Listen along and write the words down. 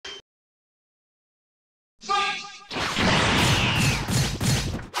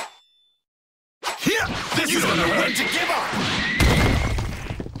You don't know when to give up!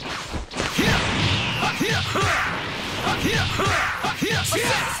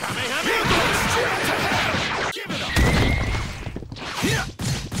 Give it up!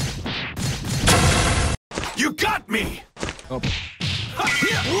 You got me! Oh. 1,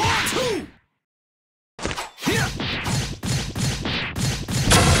 2!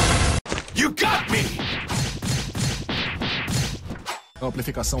 You got me!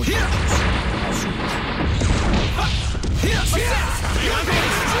 Amplificação de azul.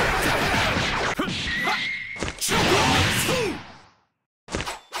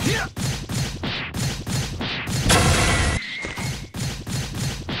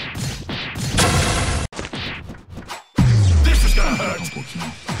 This is gonna hurt.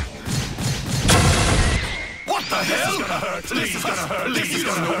 What the hell? This is gonna hurt. This is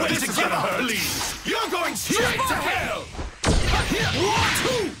gonna hurt. This is gonna hurt. You're going straight to hell.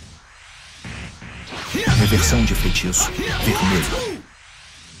 Reversão de feitiço vermelho.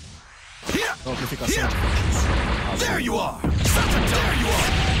 Amplificação de feitiço azul. There you are. There you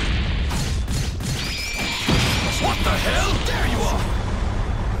are. What the hell? There you are.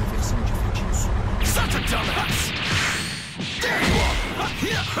 Reversão de feitiço. Such a dumbass. There you are.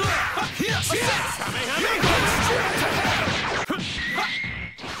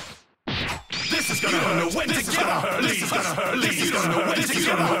 This is gonna hurt. When this is gonna hurt. This is gonna hurt. This is gonna hurt. This is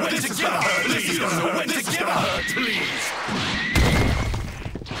gonna hurt. This is gonna hurt. This is gonna hurt. This is gonna hurt. Please.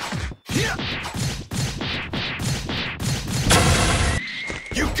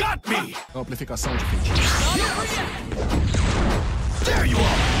 You got me. Amplificação de feitiço. There you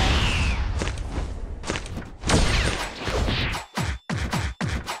are.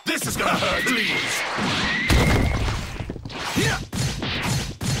 This is gonna hurt. Please.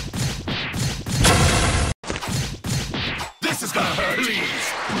 This is gonna hurt.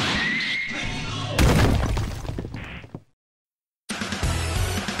 Please.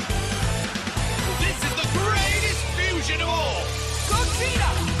 This is the greatest fusion of all. Gogeta!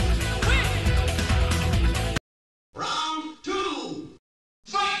 Win! Round 2.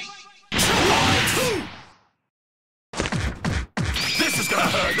 Fight. This is gonna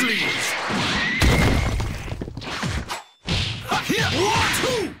hurt. Please. 1,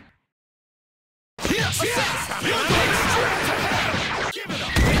 2. Give it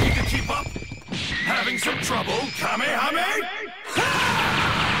up. Think you can keep up? Having some trouble? Kamehame?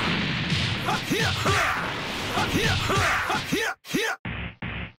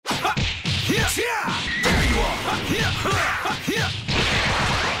 There you are.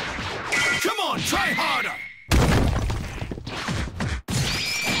 Come on, try harder.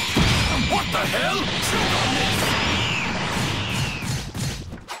 What the hell?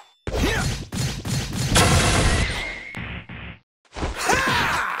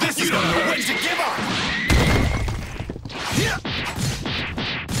 You don't know when to give up!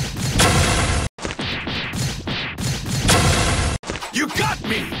 You got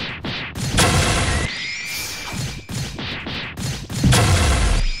me!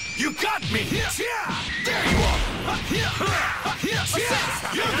 You got me! There you are!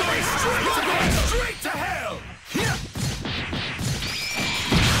 You're going straight to hell!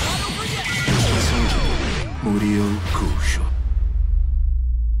 Gojo.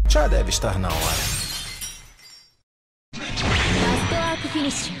 Já deve estar na hora. Last arc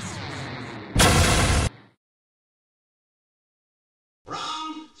finish.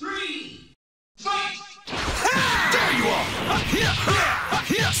 Round 3. Fight! There you are!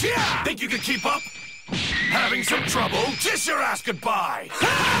 Think you can keep up? Having some trouble? Kiss your ass goodbye!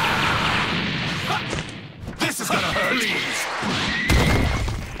 This is gonna hurt. Please.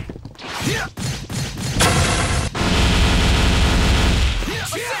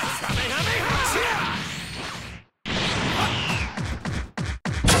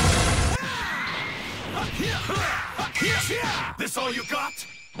 This all you got?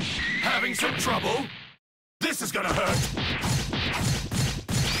 Having some trouble? This is gonna hurt.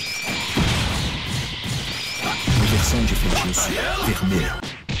 Reversão de feitiço vermelho.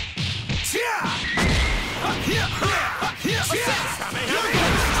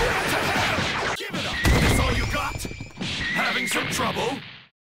 Give it up. This all you got? Having some trouble?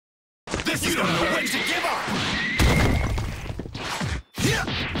 This is gonna know when to give up.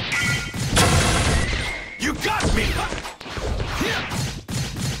 You got me.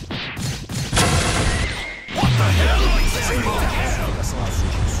 What the hell?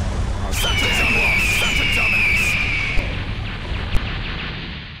 Such a dumbass! Such a dumbass!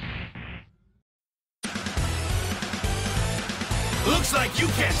 Looks like you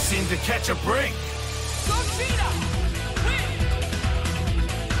can't seem to catch a break. Gogeta!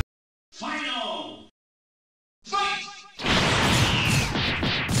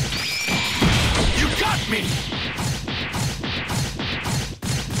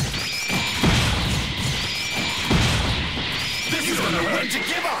 when to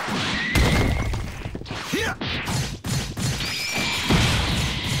give up! Here!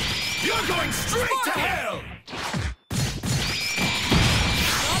 You're going straight to hell!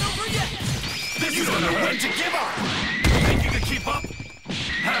 Not over yet! You don't know when to give up! Think you can keep up?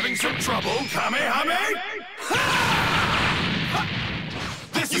 Having some trouble, Kamehame?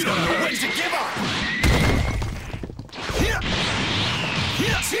 You don't know when to give up! Here!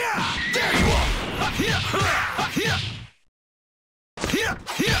 Here! There you are! Here! Here!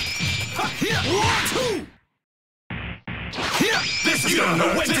 Here! Here! 1, 2! Here! You don't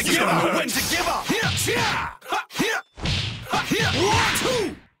know when to give up! When to give up! Here! Here! Here! 1,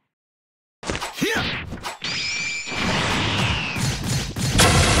 2! Here!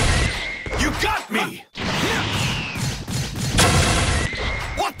 You got me! Here!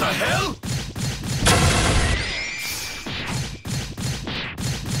 What the hell?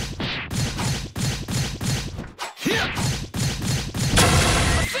 Here!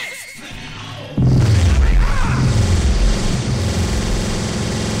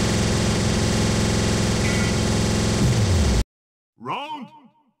 Round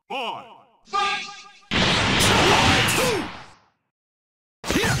 5. Fight! 1,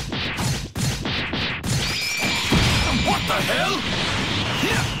 2! Here! What the hell?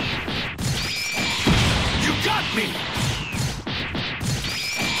 Here! You got me!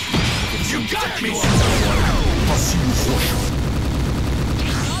 You got me!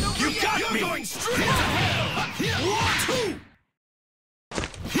 You got me! You're going straight to hell! Here! 1, 2!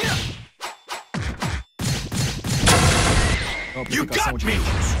 Here! You got me!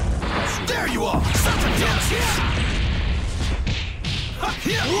 There you are! Such a dance!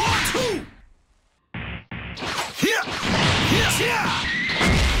 Here! 1, 2! Here! Here!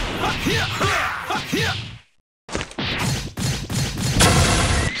 Here! Here!